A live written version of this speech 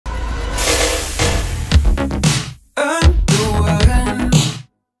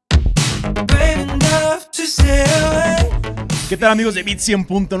¿Qué tal, amigos de Beat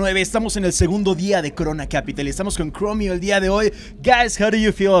 100.9? Estamos en el segundo día de Corona Capital. Estamos con Chromeo el día de hoy. Guys, how do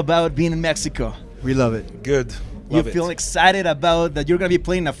you feel about being in Mexico? We love it. Good. You feel excited about that you're going to be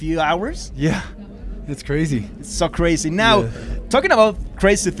playing in a few hours? Yeah, it's crazy. It's so crazy. Now, Yeah. talking about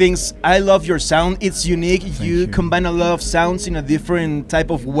crazy things, I love your sound. It's unique. You you. combine a lot of sounds in a different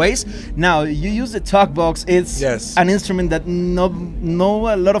type of ways. Now, you use the talk box. It's Yes. an instrument that no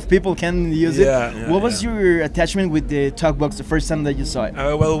a lot of people can use it. What was your attachment with the talk box the first time that you saw it?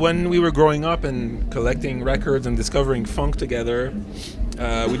 Well, when we were growing up and collecting records and discovering funk together,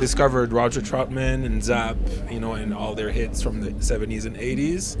 we discovered Roger Troutman and Zapp, you know, and all their hits from the 70s and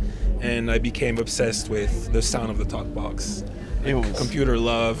 80s, and I became obsessed with the sound of the talk box. It was Computer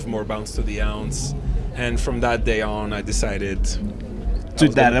love, more bounce to the ounce, and from that day on, I decided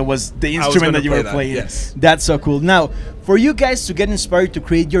that was the instrument that you were playing. Yes. That's so cool. Now, for you guys to get inspired to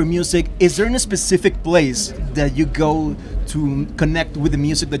create your music, is there any specific place that you go to connect with the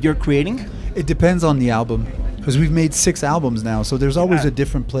music that you're creating? It depends on the album, because we've made 6 albums now, so there's always a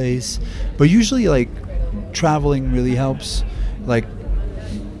different place. But usually, like, traveling really helps. Like,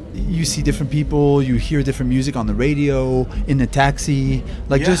 you see different people, you hear different music on the radio, in the taxi,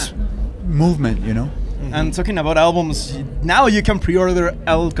 like just movement, you know? And talking about albums, now you can pre-order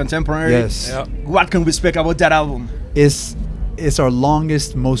El Contemporary. Yes. Yeah. What can we speak about that album? It's our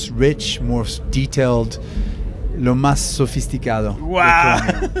longest, most rich, most detailed, lo más sofisticado. Wow.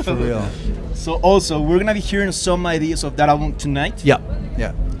 For real. So also, we're gonna be hearing some ideas of that album tonight. Yeah,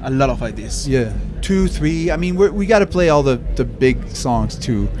 yeah. A lot of ideas. Yeah, 2, 3. I mean, we got to play all the big songs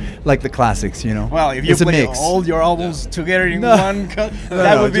too, like the classics, you know. Well, if you It's a play mix. all your albums together in No. one, No,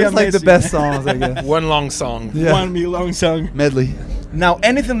 that no, would be just amazing. like the best songs, I guess. One long song. Yeah. One big long song. Medley. Now,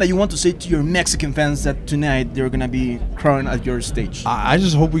 anything that you want to say to your Mexican fans that tonight they're gonna be crying at your stage? I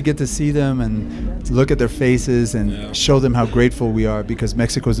just hope we get to see them and look at their faces and show them how grateful we are, because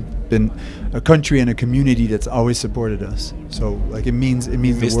Mexico's been a country and a community that's always supported us. So, like, it means the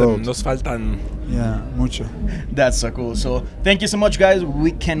world. Nos faltan. Yeah, mucho. That's so cool. So, thank you so much, guys.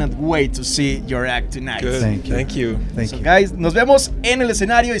 We cannot wait to see your act tonight. Good. Thank you. Thank you. Thank So, you. guys, nos vemos en el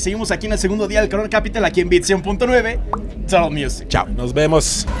escenario y seguimos aquí en el segundo día del Corona Capital, aquí en Beat 100.9. Total Music. Ciao. Nos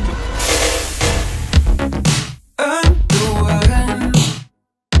vemos.